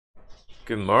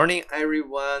Good morning,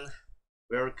 everyone.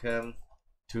 Welcome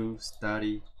to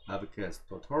study ABAQUS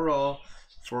tutorial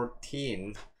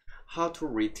 14. How to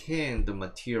retain the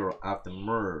material after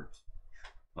merge.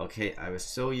 Okay, I will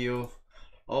show you.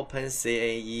 Open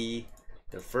CAE.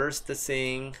 The first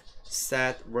thing,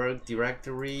 set work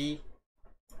directory.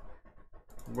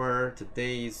 Where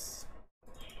today is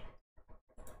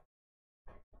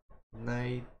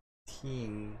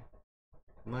 19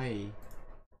 May.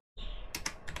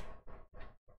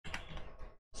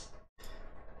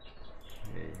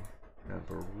 Okay,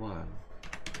 number 1.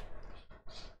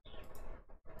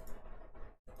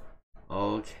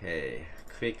 Okay,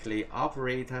 quickly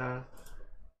operator.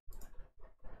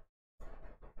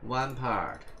 One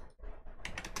part.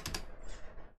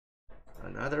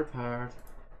 Another part.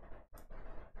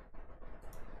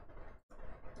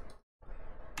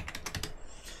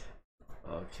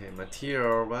 Okay,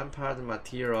 material, one part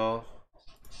material.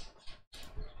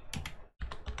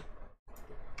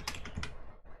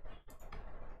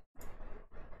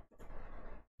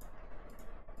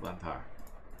 One part.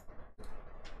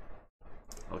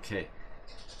 Okay,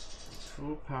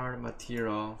 two part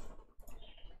material.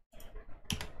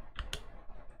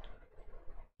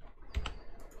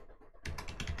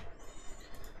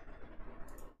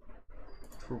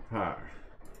 Two part.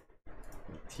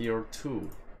 Material 2.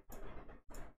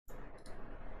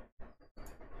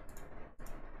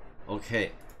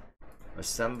 Okay,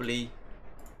 assembly.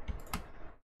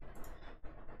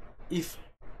 If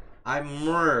I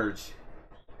merge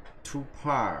two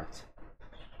parts,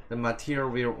 the material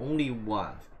will only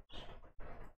one.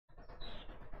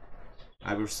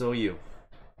 I will show you.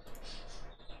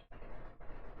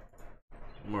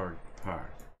 Merge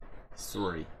part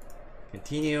 3.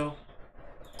 Continue.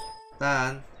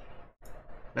 Done.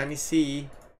 Let me see.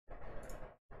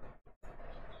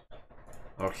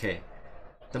 Okay.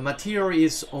 The material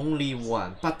is only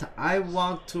one, but I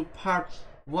want to part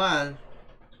 1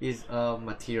 is a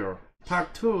material.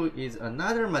 Part 2 is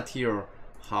another material.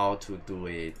 How to do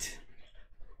it?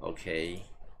 Okay.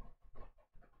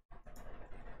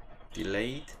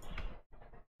 Delete.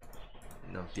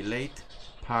 No, delete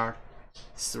part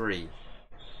 3.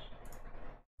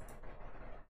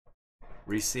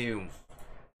 Resume.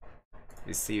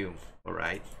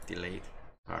 Alright, delete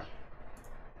part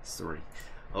 3.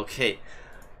 Okay.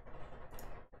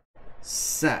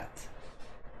 Set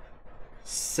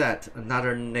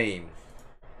another name,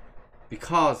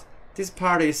 because this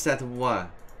part is set 1.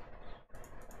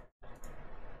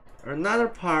 Another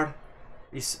part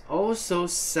is also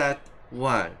set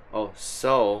 1. Oh,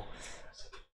 so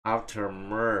after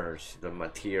merge the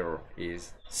material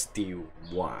is still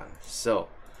 1. So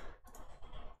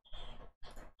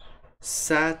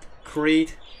set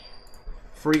create,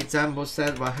 for example,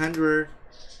 set 100.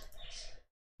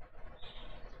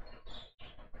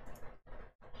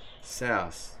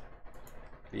 Cells,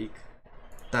 click,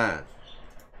 done.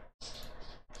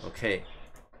 Okay,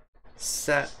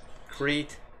 set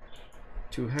create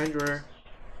 200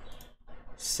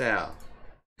 cell,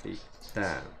 click,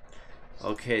 done.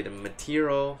 Okay, the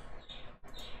material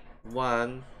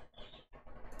 1,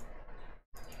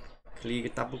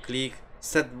 click, double click,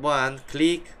 set 1,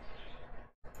 click,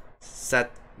 set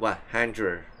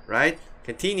 100, right?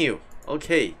 Continue.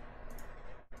 Okay,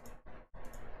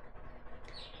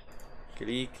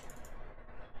 click,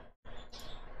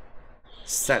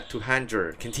 set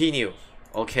 200, continue.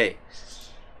 Okay,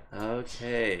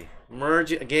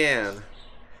 merge again,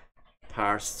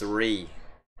 part 3.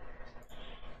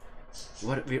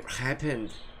 What will happen?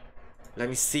 Let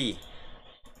me see.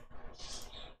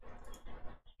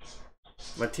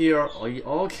 Material,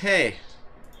 okay,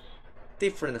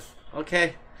 different.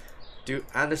 Okay, do you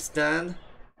understand?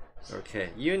 Okay,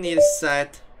 you need to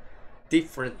set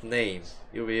different name.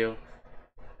 You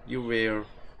will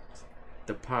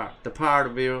the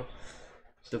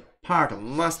part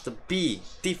must be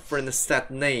different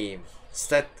set name.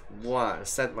 Set 1,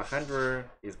 set 100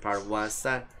 is part 1,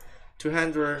 set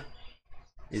 200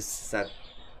 is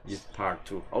part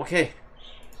 2. Okay,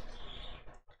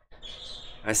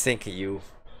 I think you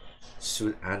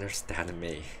should understand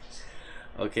me.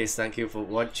 Okay, thank you for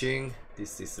watching.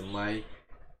 This is my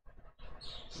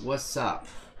WhatsApp.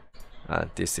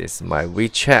 This is my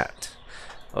WeChat.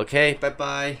 Okay, bye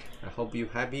bye. I hope you're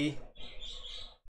happy.